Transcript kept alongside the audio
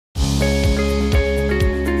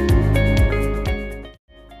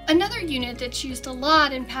unit that's used a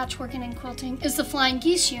lot in patchworking and quilting is the Flying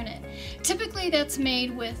Geese unit. Typically that's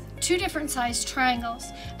made with 2 different sized triangles.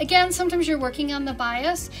 Again, sometimes you're working on the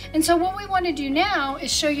bias, and so what we want to do now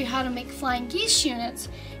is show you how to make Flying Geese units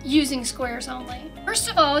using squares only. First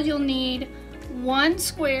of all, you'll need 1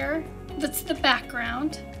 square that's the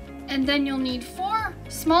background, and then you'll need 4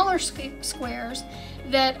 smaller squares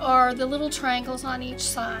that are the little triangles on each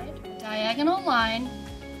side. Diagonal line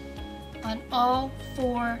on all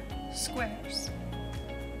 4 squares.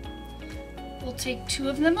 We'll take 2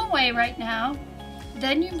 of them away right now.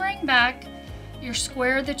 Then you bring back your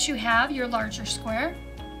square that you have, your larger square,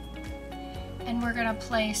 and we're going to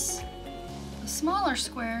place the smaller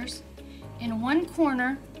squares in one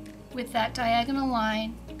corner with that diagonal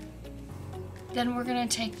line. Then we're going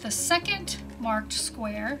to take the second marked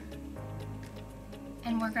square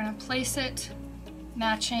and we're going to place it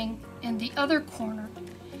matching in the other corner.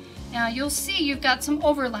 Now you'll see you've got some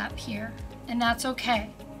overlap here, and that's okay.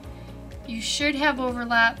 You should have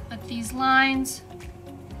overlap, but these lines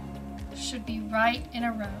should be right in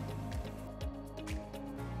a row.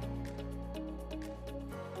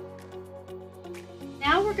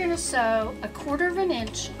 Now we're going to sew 1/4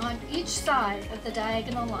 inch on each side of the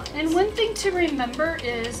diagonal line. And one thing to remember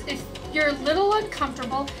is if you're a little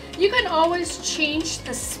uncomfortable, you can always change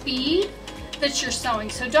the speed that you're sewing.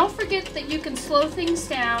 So don't forget that you can slow things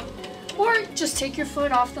down or just take your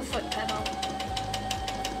foot off the foot pedal.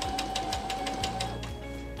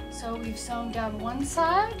 So we've sewn down one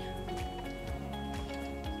side.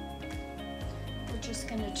 We're just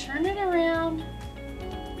going to turn it around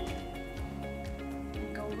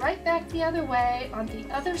and go right back the other way on the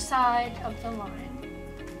other side of the line.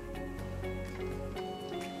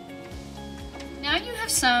 Now you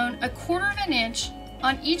have sewn 1/4 inch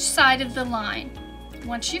on each side of the line.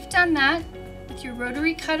 Once you've done that, with your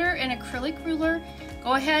rotary cutter and acrylic ruler,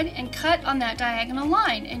 go ahead and cut on that diagonal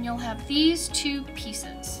line and you'll have these 2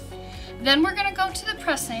 pieces. Then we're going to go to the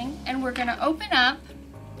pressing and we're going to open up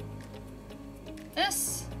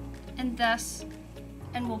this and this,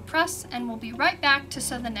 and we'll press and we'll be right back to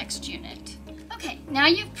sew the next unit. Okay, now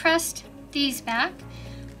you've pressed these back.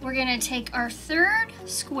 We're going to take our 3rd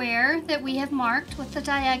square that we have marked with the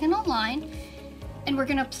diagonal line and we're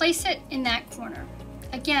going to place it in that corner.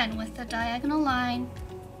 Again, with the diagonal line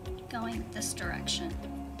going this direction.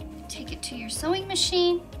 Take it to your sewing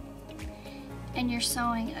machine and you're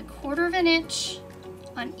sewing 1/4 inch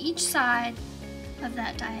on each side of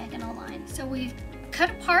that diagonal line. So we've cut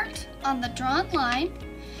apart on the drawn line.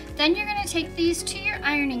 Then you're going to take these to your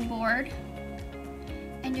ironing board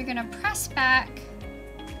and you're going to press back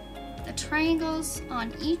the triangles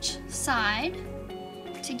on each side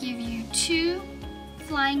to give you 2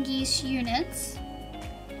 Flying Geese units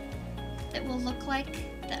that will look like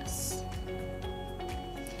this.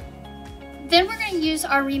 Then we're going to use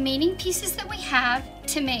our remaining pieces that we have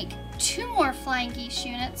to make 2 more Flying Geese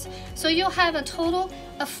units, so you'll have a total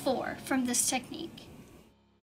of 4 from this technique.